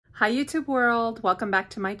Hi YouTube world, welcome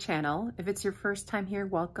back to my channel. If it's your first time here,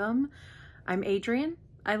 welcome. I'm Adrienne.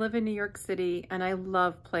 I live in New York City and I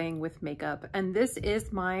love playing with makeup. And this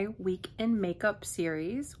is my week in makeup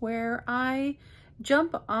series where I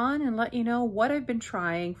jump on and let you know what I've been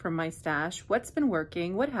trying from my stash, what's been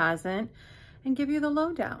working, what hasn't, and give you the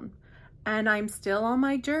lowdown. And I'm still on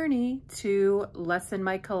my journey to lessen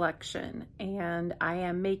my collection. And I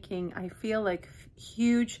am making, I feel like,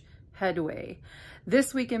 huge headway.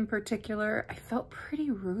 This week in particular, I felt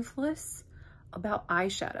pretty ruthless about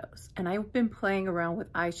eyeshadows, and I've been playing around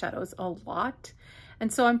with eyeshadows a lot.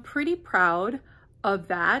 And so I'm pretty proud of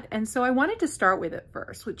that. And so I wanted to start with it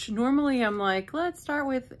first, which normally I'm like, let's start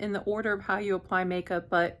with in the order of how you apply makeup.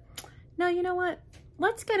 But no, you know what?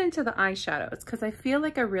 Let's get into the eyeshadows because I feel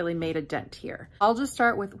like I really made a dent here. I'll just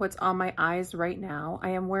start with what's on my eyes right now.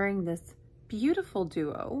 I am wearing this beautiful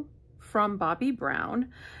duo from Bobbi Brown.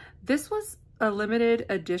 This was a limited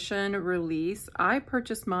edition release. I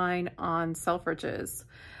purchased mine on Selfridges,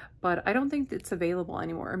 but I don't think it's available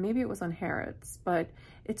anymore. Or maybe it was on Harrods, but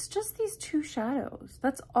it's just these two shadows.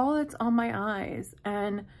 That's all that's on my eyes,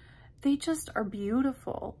 and they just are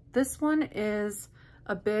beautiful. This one is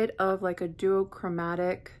a bit of like a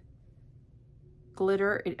duochromatic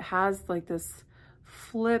glitter. It has like this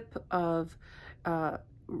flip of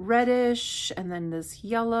reddish and then this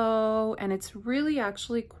yellow, and it's really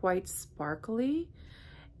actually quite sparkly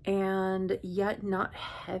and yet not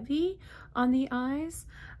heavy on the eyes.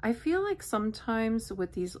 I feel like sometimes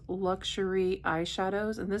with these luxury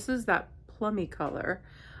eyeshadows, and this is that plummy color,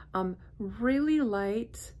 really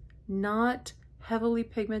light, not heavily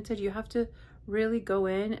pigmented. You have to really go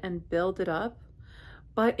in and build it up,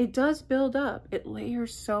 but it does build up. It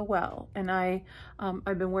layers so well, and I've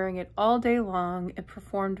been wearing it all day long. It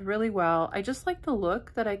performed really well. I just like the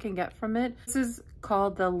look that I can get from it. This is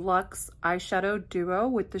called the Luxe eyeshadow duo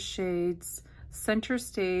with the shades Center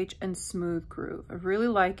Stage and Smooth Groove. I really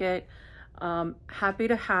like it. Happy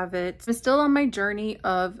to have it. I'm still on my journey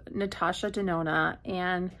of Natasha Denona,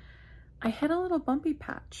 and I hit a little bumpy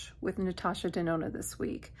patch with Natasha Denona this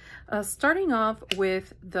week. Starting off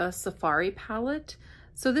with the Safari palette.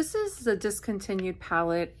 So this is the discontinued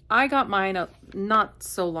palette. I got mine not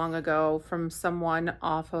so long ago from someone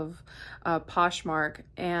off of Poshmark,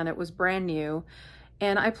 and it was brand new.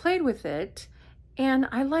 And I played with it, and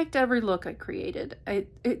I liked every look I created.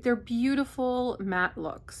 They're beautiful matte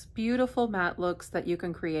looks that you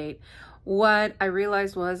can create. What I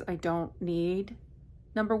realized was I don't need,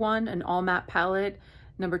 number one, an all matte palette.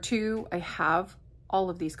 Number two, I have all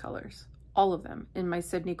of these colors, all of them, in my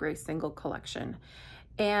Sydney Grace single collection.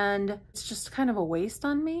 And it's just kind of a waste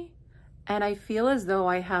on me. And I feel as though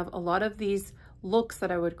I have a lot of these looks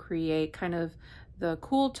that I would create, kind of the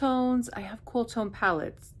cool tones. I have cool tone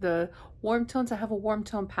palettes. The warm tones, I have a warm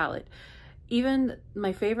tone palette. Even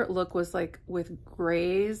my favorite look was like with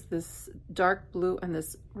grays, this dark blue and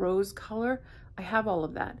this rose color. I have all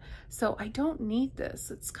of that. So I don't need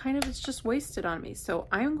this. It's just wasted on me. So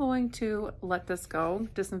I'm going to let this go,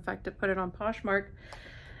 disinfect it, put it on Poshmark.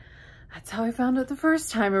 That's how I found it the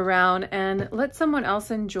first time around, and let someone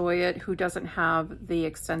else enjoy it who doesn't have the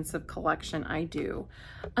extensive collection I do.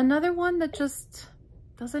 Another one that just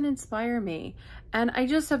doesn't inspire me, and I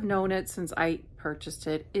just have known it since I purchased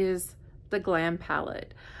it, is the Glam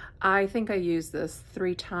palette. I think I used this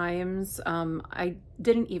 3 times. I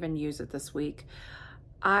didn't even use it this week.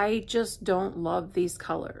 I just don't love these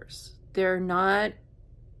colors. They're not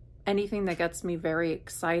anything that gets me very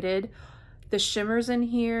excited. The shimmers in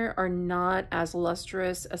here are not as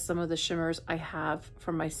lustrous as some of the shimmers I have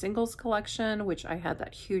from my singles collection, which I had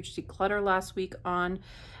that huge declutter last week on.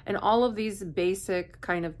 And all of these basic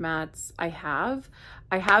kind of mattes I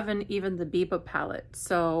haven't even the Biba palette.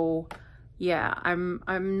 So yeah, I'm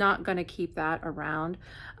not gonna keep that around.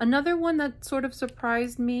 Another one that sort of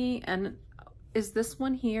surprised me and is this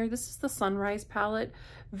one here. This is the Sunrise palette.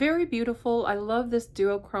 Very beautiful. I love this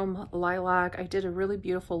duochrome lilac. I did a really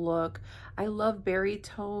beautiful look. I love berry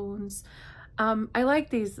tones. I like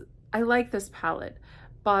these. I like this palette,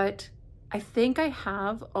 but I think I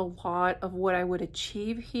have a lot of what I would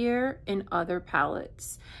achieve here in other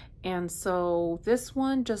palettes. And so this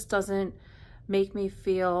one just doesn't make me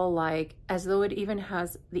feel like as though it even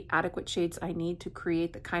has the adequate shades I need to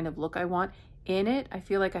create the kind of look I want in it. I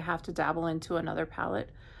feel like I have to dabble into another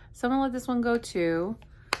palette. So I'm gonna let this one go too.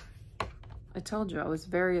 I told you I was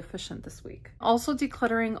very efficient this week. Also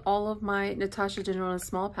decluttering all of my Natasha Denona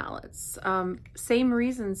small palettes. Same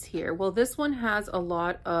reasons here. Well, this one has a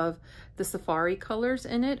lot of the Safari colors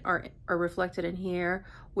in it are reflected in here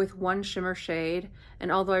with one shimmer shade.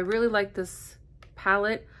 And although I really like this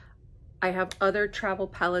palette, I have other travel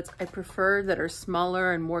palettes I prefer that are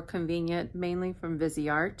smaller and more convenient, mainly from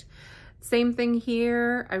Viseart. Same thing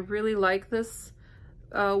here. I really like this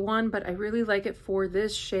one, but I really like it for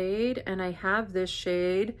this shade, and I have this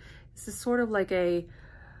shade. This is sort of like a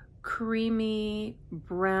creamy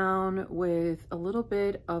brown with a little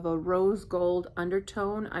bit of a rose gold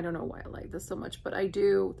undertone. I don't know why I like this so much, but I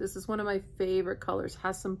do. This is one of my favorite colors,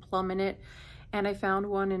 has some plum in it, and I found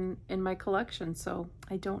one in my collection, so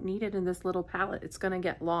I don't need it in this little palette. It's gonna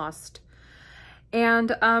get lost.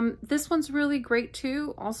 And this one's really great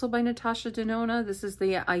too, also by Natasha Denona. This is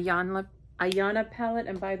the Ayanna palette,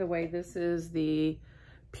 and by the way, this is the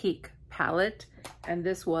Peak palette, and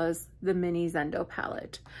this was the mini Zendo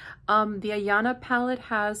palette. The Ayanna palette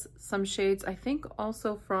has some shades, I think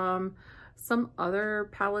also from some other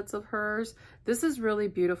palettes of hers. This is really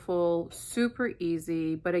beautiful, super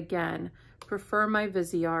easy, but again, prefer my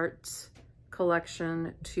Viseart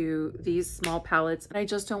collection to these small palettes. I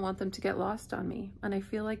just don't want them to get lost on me, and I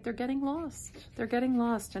feel like they're getting lost. They're getting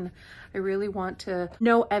lost, and I really want to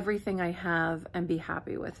know everything I have and be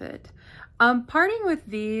happy with it. Parting with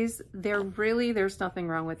these, there's nothing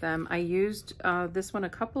wrong with them. I used this one a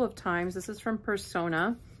couple of times. This is from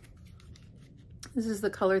Persona. This is the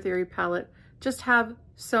Color Theory palette. Just have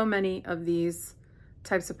so many of these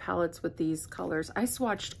types of palettes with these colors. I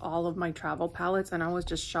swatched all of my travel palettes, and I was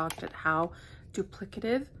just shocked at how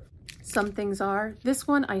duplicative some things are. This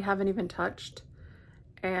one I haven't even touched,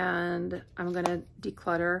 and I'm gonna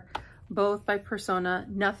declutter. Both by Persona.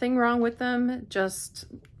 Nothing wrong with them, just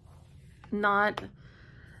not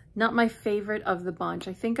my favorite of the bunch.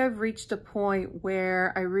 I think I've reached a point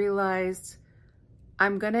where I realized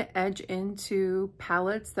I'm gonna edge into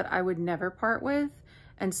palettes that I would never part with,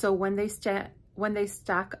 and so when they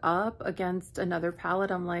stack up against another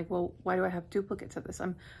palette, I'm like, well, why do I have duplicates of this?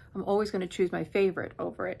 I'm always going to choose my favorite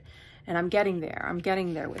over it, and I'm getting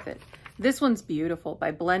there with it. This one's beautiful,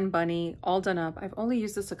 by Blend Bunny, all done up. I've only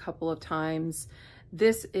used this a couple of times.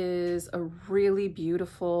 This is a really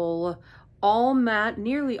beautiful, all matte,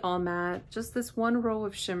 nearly all matte, just this one row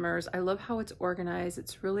of shimmers. I love how it's organized.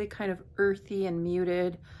 It's really kind of earthy and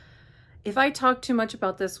muted. If I talk too much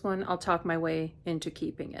about this one, I'll talk my way into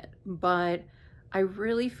keeping it, but I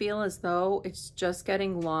really feel as though it's just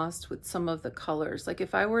getting lost with some of the colors. Like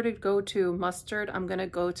if I were to go to mustard, I'm gonna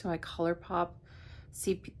go to my ColourPop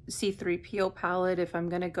C3PO palette. If I'm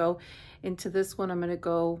gonna go into this one, I'm gonna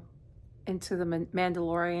go into the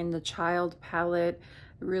Mandalorian, the Child palette.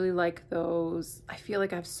 I really like those. I feel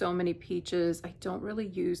like I have so many peaches. I don't really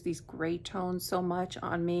use these gray tones so much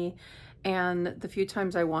on me, and the few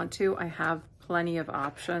times I want to, I have plenty of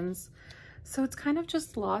options. So it's kind of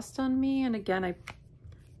just lost on me. And again, I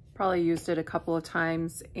probably used it a couple of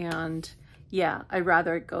times, and yeah, I'd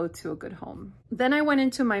rather it go to a good home. Then I went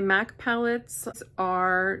into my MAC palettes. These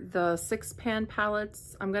are the 6-pan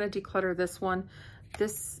palettes. I'm gonna declutter this one.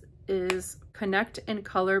 This is Connect in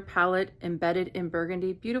Color palette embedded in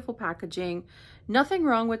Burgundy. Beautiful packaging. Nothing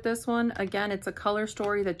wrong with this one. Again, it's a color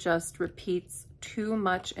story that just repeats too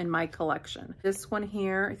much in my collection. This one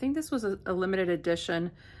here, I think this was a limited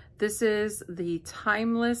edition. This is the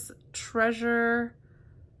Timeless Treasure.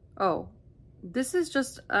 Oh, this is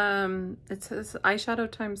just, it says Eyeshadow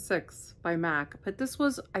 ×6 by MAC, but this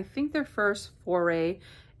was, I think, their first foray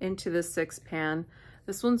into the 6-pan.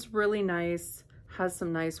 This one's really nice, has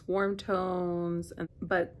some nice warm tones,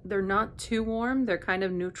 but they're not too warm. They're kind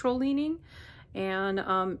of neutral leaning.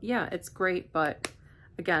 And yeah, it's great, but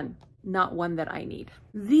again, not one that I need.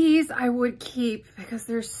 These I would keep because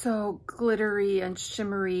they're so glittery and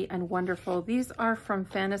shimmery and wonderful. These are from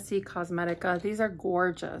Fantasy Cosmetica. These are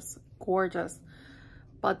gorgeous, gorgeous,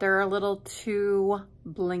 but they're a little too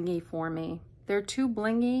blingy for me. They're too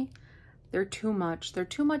blingy. They're too much. They're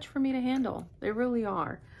too much for me to handle. They really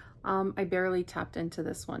are. I barely tapped into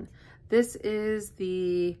this one. This is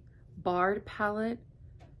the Bard palette.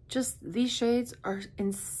 Just these shades are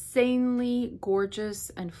insanely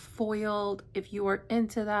gorgeous and foiled. If you are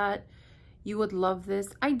into that, you would love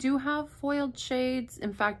this. I do have foiled shades.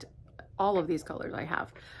 In fact, all of these colors I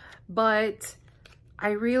have, but I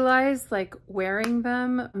realized like wearing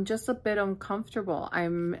them, I'm just a bit uncomfortable.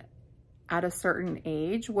 I'm at a certain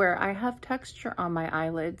age where I have texture on my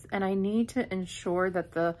eyelids, and I need to ensure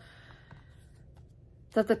that the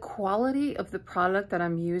quality of the product that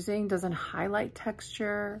I'm using doesn't highlight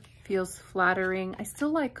texture, feels flattering. I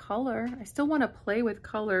still like color. I still want to play with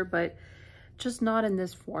color, but just not in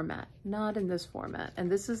this format, not in this format. And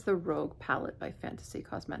this is the Rogue palette by Fantasy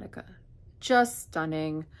Cosmetica. Just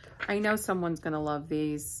stunning. I know someone's going to love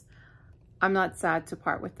these. I'm not sad to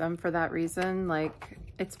part with them for that reason. Like,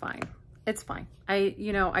 it's fine. It's fine.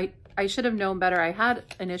 I should have known better. I had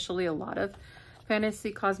initially a lot of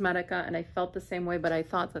Fantasy Cosmetica and I felt the same way, but I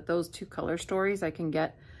thought that those two color stories I can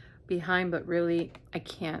get behind, but really I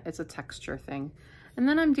can't. It's a texture thing. And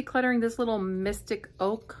then I'm decluttering this little Mystic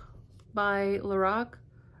Oak by Lorac.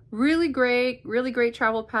 Really great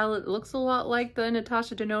travel palette. It looks a lot like the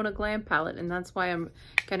Natasha Denona Glam palette, and that's why I'm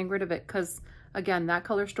getting rid of it, because again, that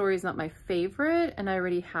color story is not my favorite and I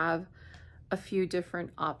already have a few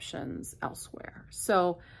different options elsewhere.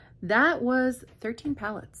 So that was 13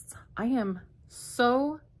 palettes. I am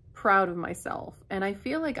so proud of myself and I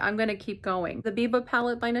feel like I'm gonna keep going. The Biba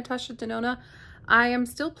palette by Natasha Denona, I am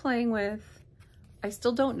still playing with. I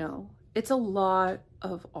still don't know. It's a lot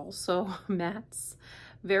of also mattes,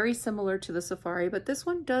 very similar to the Safari, but this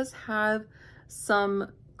one does have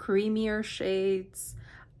some creamier shades.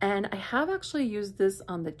 And I have actually used this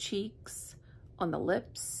on the cheeks, on the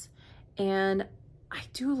lips, and I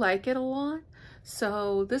do like it a lot.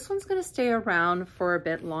 So this one's gonna stay around for a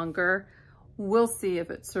bit longer. We'll see if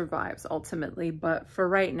it survives ultimately, but for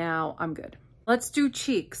right now, I'm good. Let's do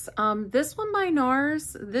cheeks. This one by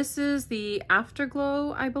NARS, this is the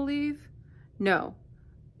Afterglow, I believe. No.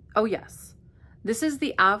 Oh, yes. This is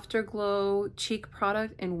the Afterglow cheek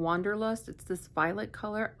product in Wanderlust. It's this violet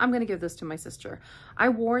color. I'm going to give this to my sister. I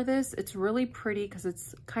wore this. It's really pretty because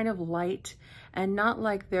it's kind of light and not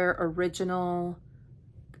like their original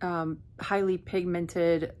highly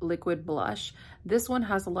pigmented liquid blush. This one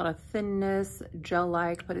has a lot of thinness,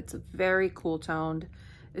 gel-like, but it's very cool toned.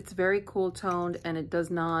 It's very cool toned and it does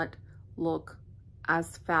not look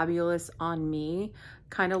as fabulous on me.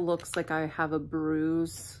 Kind of looks like I have a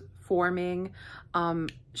bruise forming.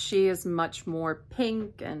 She is much more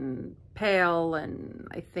pink and pale, and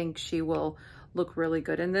I think she will look really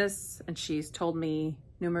good in this. And she's told me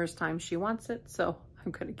numerous times she wants it, so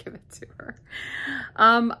I'm gonna give it to her.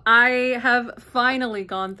 I have finally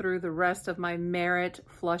gone through the rest of my Merit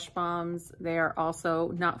Flush Bombs. They are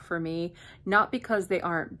also not for me, not because they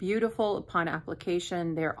aren't beautiful upon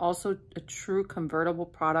application. They're also a true convertible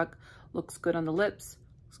product. Looks good on the lips,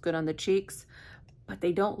 looks good on the cheeks, but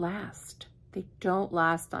they don't last. They don't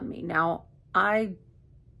last on me. Now, I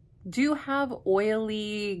do have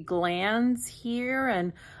oily glands here,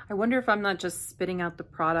 and I wonder if I'm not just spitting out the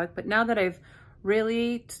product, but now that I've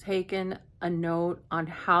really taken a note on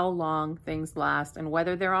how long things last and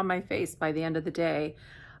whether they're on my face by the end of the day,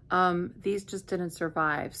 these just didn't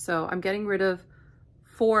survive. So I'm getting rid of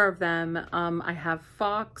 4 of them. I have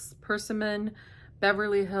Fox, Persimmon,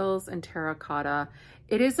 Beverly Hills, and Terracotta.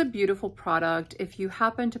 It is a beautiful product. If you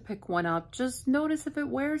happen to pick one up, just notice if it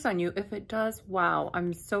wears on you. If it does, wow,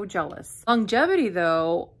 I'm so jealous. Longevity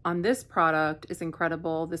though on this product is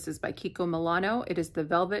incredible. This is by Kiko Milano. It is the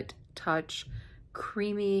Velvet Touch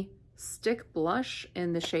Creamy Stick Blush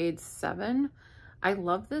in the shade 7. I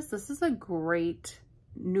love this. This is a great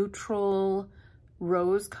neutral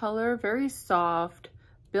rose color, very soft,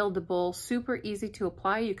 buildable, super easy to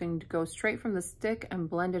apply. You can go straight from the stick and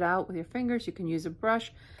blend it out with your fingers. You can use a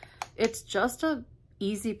brush. It's just a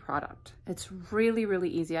easy product. It's really, really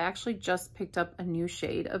easy. I actually just picked up a new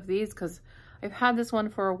shade of these because I've had this one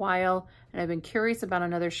for a while and I've been curious about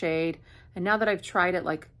another shade. And now that I've tried it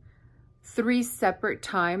like 3 separate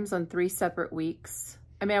times on 3 separate weeks,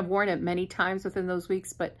 I mean, I've worn it many times within those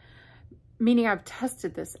weeks, but meaning I've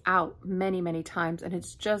tested this out many, many times and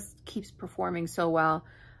it just keeps performing so well.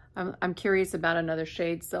 I'm curious about another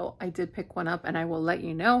shade, so I did pick one up and I will let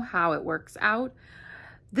you know how it works out.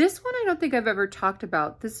 This one I don't think I've ever talked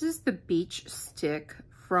about. This is the Beach Stick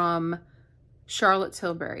from Charlotte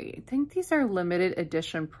Tilbury. I think these are limited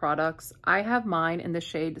edition products. I have mine in the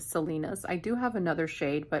shade Salinas. I do have another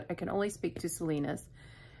shade, but I can only speak to Salinas.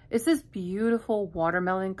 It's this beautiful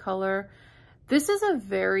watermelon color. This is a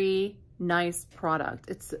very nice product.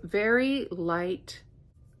 It's very light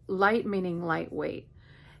meaning lightweight.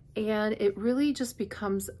 And it really just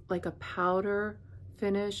becomes like a powder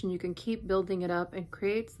finish and you can keep building it up and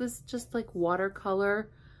creates this just like watercolor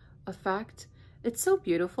effect. It's so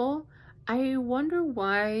beautiful. I wonder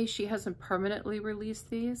why she hasn't permanently released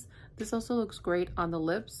these. This also looks great on the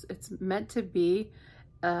lips. It's meant to be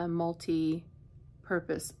a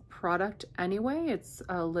multi-purpose product anyway. It's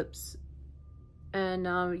lips. And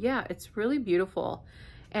yeah, it's really beautiful.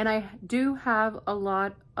 And I do have a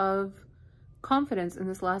lot of confidence in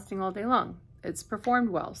this lasting all day long. It's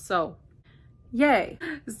performed well, so yay.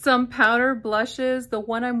 Some powder blushes. The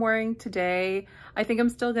one I'm wearing today, I think I'm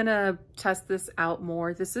still gonna test this out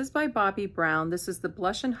more. This is by Bobbi Brown. This is the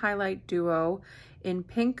Blush and Highlight Duo in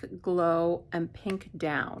Pink Glow and Pink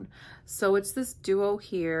Down. So it's this duo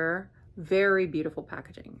here. Very beautiful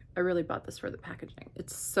packaging. I really bought this for the packaging.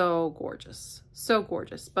 It's so gorgeous, so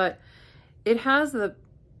gorgeous. But it has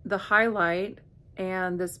the highlight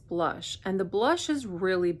and this blush, and the blush is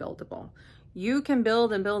really buildable. You can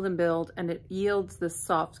build and build and build, and it yields this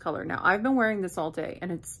soft color. Now, I've been wearing this all day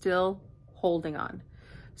and it's still holding on.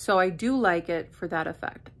 So I do like it for that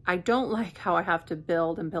effect. I don't like how I have to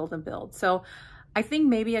build and build and build. So I think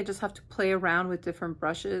maybe I just have to play around with different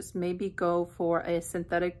brushes, maybe go for a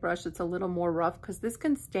synthetic brush that's a little more rough, because this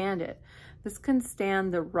can stand it. This can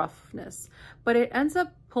stand the roughness, but it ends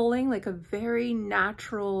up pulling like a very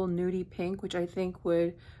natural nudie pink, which I think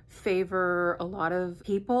would favor a lot of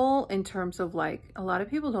people in terms of like, a lot of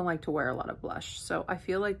people don't like to wear a lot of blush. So I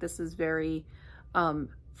feel like this is very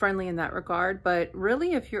friendly in that regard. But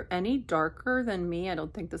really, if you're any darker than me, I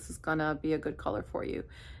don't think this is gonna be a good color for you.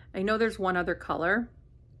 I know there's one other color,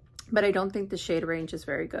 but I don't think the shade range is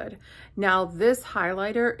very good. Now, this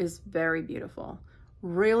highlighter is very beautiful.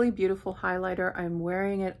 Really beautiful highlighter. I'm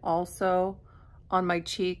wearing it also on my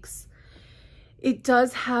cheeks. It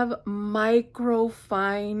does have micro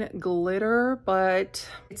fine glitter, but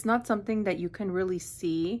it's not something that you can really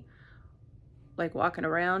see like walking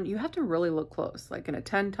around. You have to really look close, like in a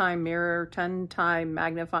 10-time mirror, 10-time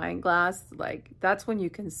magnifying glass. Like that's when you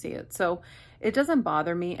can see it. So it doesn't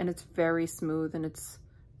bother me, and it's very smooth, and it's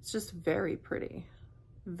just very pretty.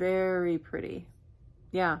 Very pretty.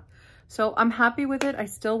 Yeah. So I'm happy with it. I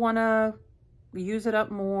still want to use it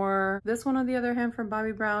up more. This one, on the other hand, from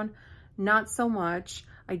Bobbi Brown, not so much.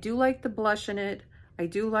 I do like the blush in it. I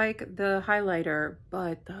do like the highlighter,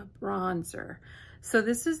 but the bronzer. So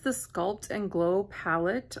this is the Sculpt and Glow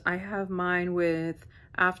palette. I have mine with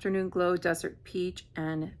Afternoon Glow, Desert Peach,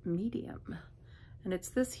 and Medium. And it's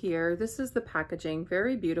this here. This is the packaging.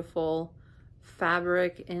 Very beautiful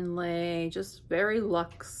fabric inlay, just very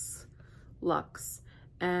luxe.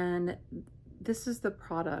 And this is the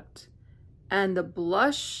product. And the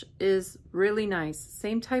blush is really nice.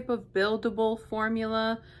 Same type of buildable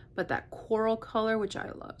formula, but that coral color, which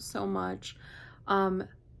I love so much.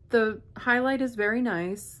 The highlight is very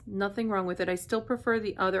nice. Nothing wrong with it. I still prefer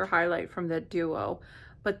the other highlight from the duo,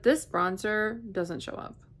 but this bronzer doesn't show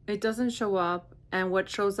up. It doesn't show up. And what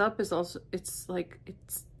shows up is also, it's like, it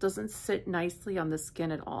doesn't sit nicely on the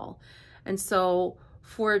skin at all. And so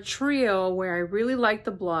for a trio where I really like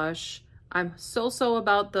the blush, I'm so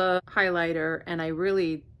about the highlighter, and I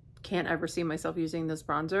really can't ever see myself using this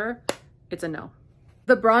bronzer, it's a no.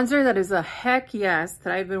 The bronzer that is a heck yes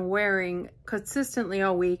that I've been wearing consistently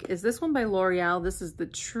all week is this one by L'Oreal. This is the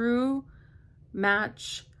True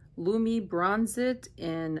Match Lumi Bronze It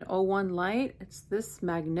in 01 Light. It's this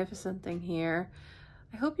magnificent thing here.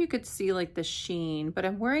 I hope you could see like the sheen, but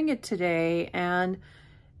I'm wearing it today, and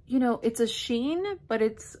you know, it's a sheen, but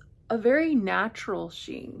it's a very natural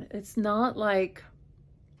sheen. It's not like,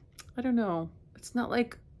 I don't know, it's not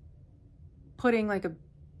like putting like a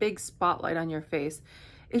big spotlight on your face.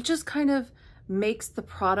 It just kind of makes the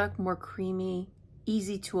product more creamy,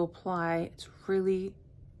 easy to apply. It's really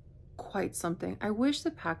quite something. I wish the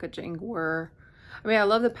packaging were, I mean, I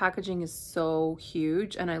love the packaging is so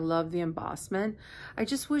huge, and I love the embossment. I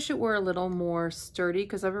just wish it were a little more sturdy,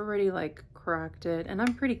 because I've already like cracked it, and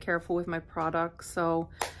I'm pretty careful with my products. So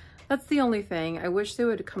that's the only thing. I wish they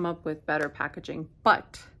would come up with better packaging,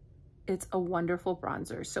 but it's a wonderful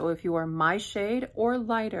bronzer. So if you are my shade or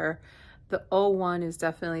lighter, the 01 is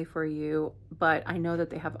definitely for you, but I know that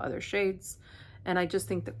they have other shades, and I just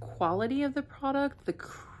think the quality of the product, the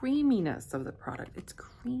creaminess of the product, it's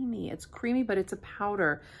creamy, but it's a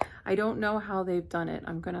powder. I don't know how they've done it.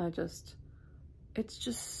 I'm gonna just, it's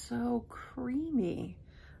just so creamy.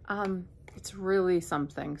 It's really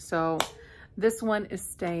something. So this one is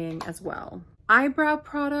staying as well. Eyebrow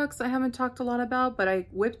products I haven't talked a lot about, but I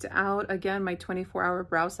whipped out again my 24-hour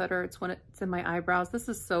brow setter. It's when it's in my eyebrows. This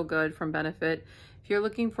is so good from Benefit. If you're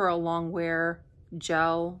looking for a long wear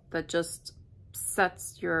gel that just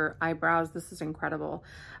sets your eyebrows, this is incredible.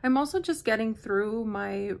 I'm also just getting through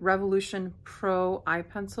my Revolution Pro eye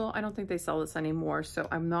pencil. I don't think they sell this anymore, so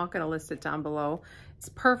I'm not going to list it down below. It's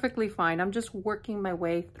perfectly fine. I'm just working my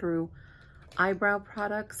way through eyebrow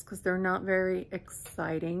products because they're not very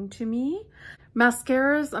exciting to me.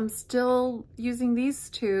 Mascaras, I'm still using these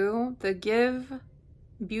two. The Give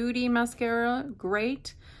Beauty mascara,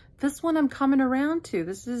 great. This one I'm coming around to.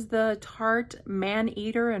 This is the Tarte Man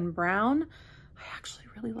Eater in brown. I actually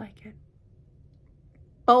really like it.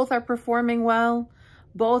 Both are performing well.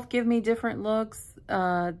 Both give me different looks.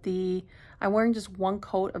 I'm wearing just one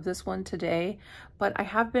coat of this one today, but I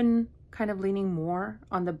have been kind of leaning more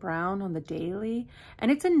on the brown on the daily,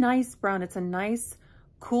 and it's a nice brown. It's a nice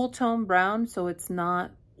cool tone brown, so it's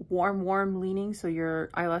not warm leaning, so your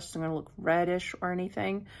eyelashes are gonna look reddish or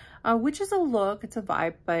anything, which is a look, it's a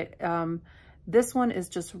vibe, but this one is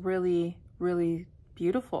just really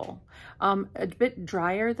beautiful. A bit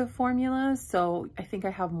drier, the formula, so I think I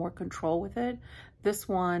have more control with it. This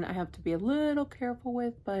one I have to be a little careful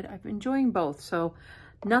with, but I'm enjoying both, so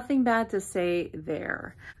nothing bad to say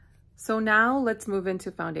there. So now let's move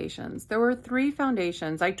into foundations. There were 3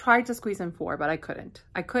 foundations. I tried to squeeze in 4, but I couldn't.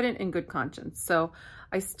 I couldn't in good conscience. So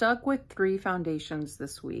I stuck with 3 foundations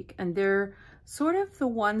this week, and they're sort of the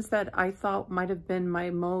ones that I thought might have been my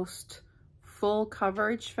most full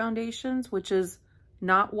coverage foundations, which is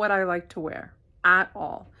not what I like to wear at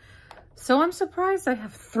all. So I'm surprised I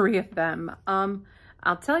have 3 of them.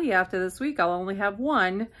 I'll tell you, after this week, I'll only have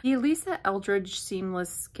 1. The Elisa Eldridge Seamless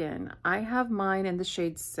Skin. I have mine in the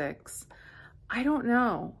shade 6. I don't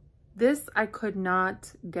know. This I could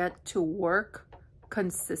not get to work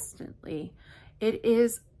consistently. It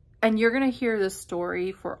is, and you're gonna hear the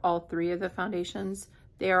story for all 3 of the foundations.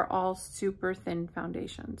 They are all super thin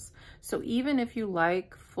foundations. So even if you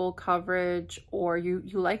like full coverage, or you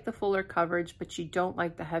like the fuller coverage, but you don't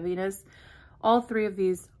like the heaviness, all 3 of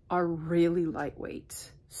these are really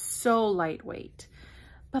lightweight, so lightweight.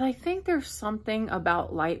 But I think there's something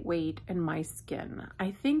about lightweight in my skin.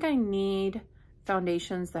 I think I need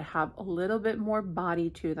foundations that have a little bit more body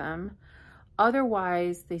to them.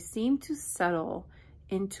 Otherwise, they seem to settle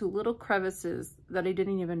into little crevices that I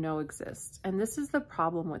didn't even know exist. And this is the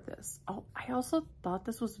problem with this. Oh, I also thought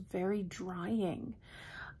this was very drying.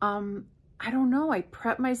 I don't know, I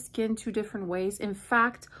prep my skin 2 different ways. In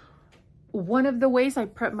fact, one of the ways I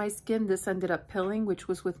prep my skin, this ended up pilling, which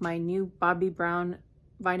was with my new Bobbi Brown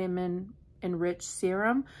Vitamin Enriched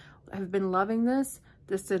Serum. I've been loving this.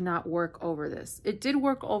 This did not work over this. It did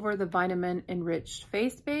work over the Vitamin Enriched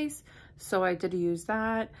Face Base, so I did use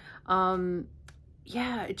that.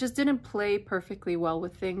 Yeah, it just didn't play perfectly well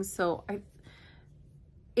with things. So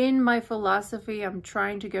in my philosophy, I'm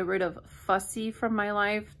trying to get rid of fussy from my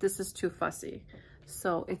life. This is too fussy,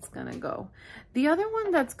 so it's gonna go. The other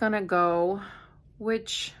one that's gonna go,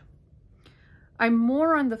 which I'm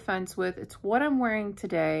more on the fence with, it's what I'm wearing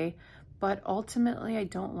today, but ultimately I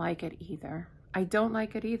don't like it either. I don't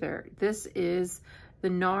like it either. This is the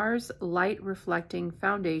NARS Light Reflecting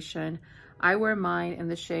Foundation. I wear mine in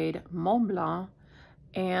the shade Mont Blanc.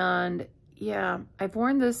 And yeah, I've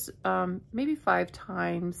worn this maybe 5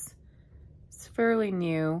 times. It's fairly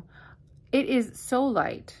new. It is so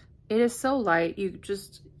light. It is so light.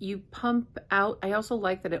 You pump out. I also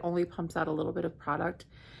like that it only pumps out a little bit of product.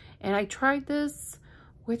 And I tried this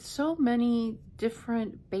with so many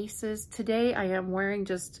different bases. Today I am wearing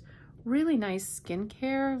just really nice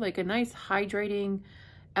skincare, like a nice hydrating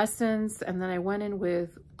essence. And then I went in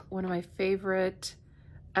with one of my favorite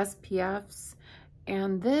SPFs.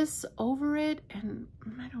 And this over it, and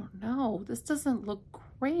I don't know, this doesn't look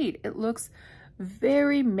great. It looks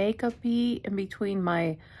very makeup-y in between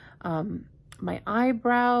my my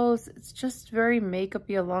eyebrows. It's just very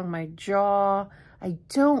makeup-y along my jaw. I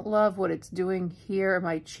don't love what it's doing here in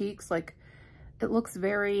my cheeks. Like, it looks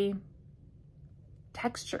very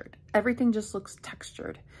textured. Everything just looks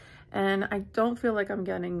textured. And I don't feel like I'm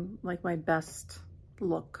getting like my best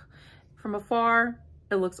look. From afar,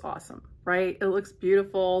 it looks awesome, right? It looks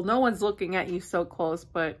beautiful. No one's looking at you so close,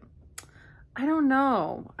 but I don't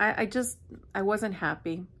know. I wasn't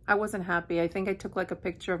happy. I wasn't happy. I think I took like a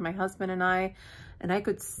picture of my husband and I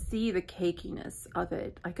could see the cakiness of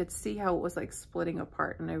it. I could see how it was like splitting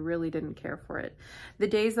apart, and I really didn't care for it. The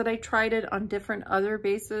days that I tried it on different other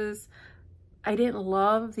bases, I didn't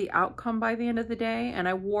love the outcome by the end of the day, and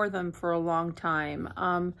I wore them for a long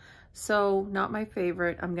time. So not my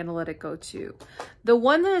favorite. I'm gonna let it go too. The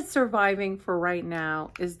one that's surviving for right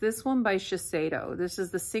now is this one by Shiseido. This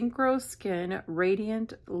is the Synchro Skin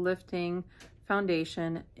Radiant Lifting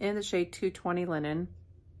Foundation in the shade 220 Linen.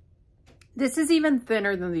 This is even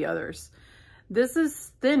thinner than the others. This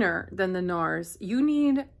is thinner than the NARS. You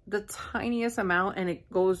need the tiniest amount and it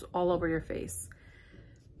goes all over your face.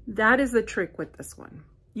 That is the trick with this one.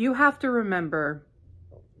 You have to remember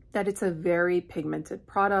that it's a very pigmented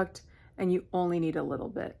product and you only need a little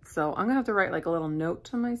bit. So I'm gonna have to write like a little note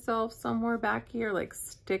to myself somewhere back here, like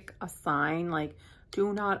stick a sign, like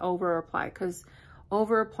do not over apply, because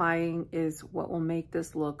over applying is what will make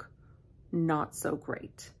this look not so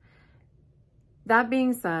great. That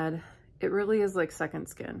being said, it really is like second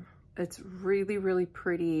skin. It's really, really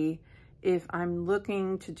pretty. If I'm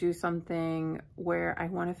looking to do something where I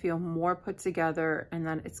want to feel more put together and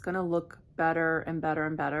then it's going to look better and better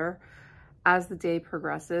and better, as the day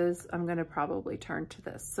progresses, I'm gonna probably turn to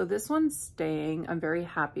this. So this one's staying. I'm very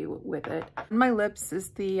happy with it. My lips is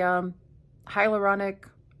the hyaluronic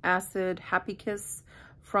acid Happy Kiss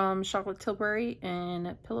from Charlotte Tilbury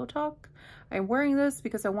in Pillow Talk. I'm wearing this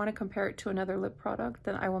because I want to compare it to another lip product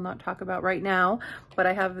that I will not talk about right now, but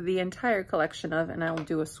I have the entire collection of, and I will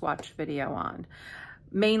do a swatch video on.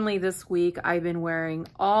 Mainly this week, I've been wearing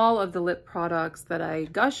all of the lip products that I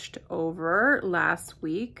gushed over last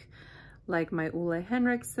week, like my Ole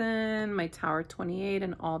Henriksen, my Tower 28,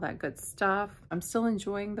 and all that good stuff. I'm still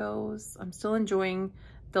enjoying those. I'm still enjoying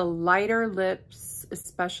the lighter lips,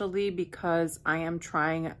 especially because I am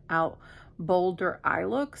trying out bolder eye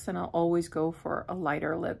looks, and I'll always go for a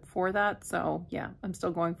lighter lip for that. So yeah, I'm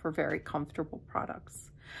still going for very comfortable products.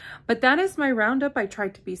 But that is my roundup. I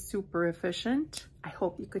tried to be super efficient. I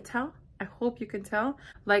hope you could tell. I hope you can tell.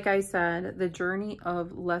 Like I said, the journey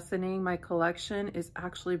of lessening my collection is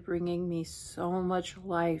actually bringing me so much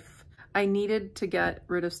life. I needed to get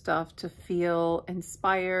rid of stuff to feel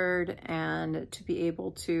inspired and to be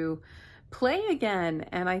able to play again,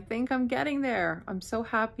 and I think I'm getting there. I'm so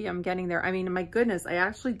happy I'm getting there. I mean, my goodness, I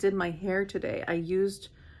actually did my hair today. I used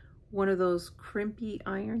one of those crimpy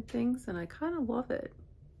iron things, and I kind of love it.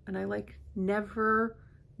 And I like never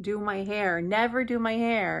do my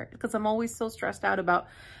hair because I'm always so stressed out about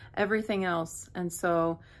everything else. And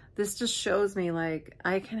so this just shows me like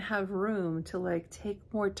I can have room to like take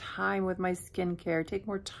more time with my skincare, take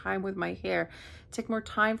more time with my hair, take more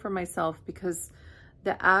time for myself, because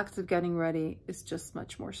the act of getting ready is just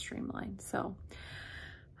much more streamlined. So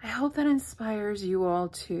I hope that inspires you all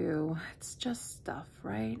too. It's just stuff,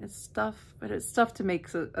 right? It's stuff, but it's stuff to make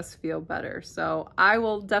us feel better. So I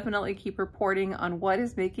will definitely keep reporting on what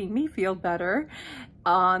is making me feel better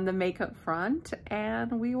on the makeup front,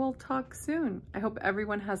 and we will talk soon. I hope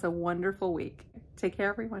everyone has a wonderful week. Take care,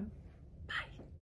 everyone.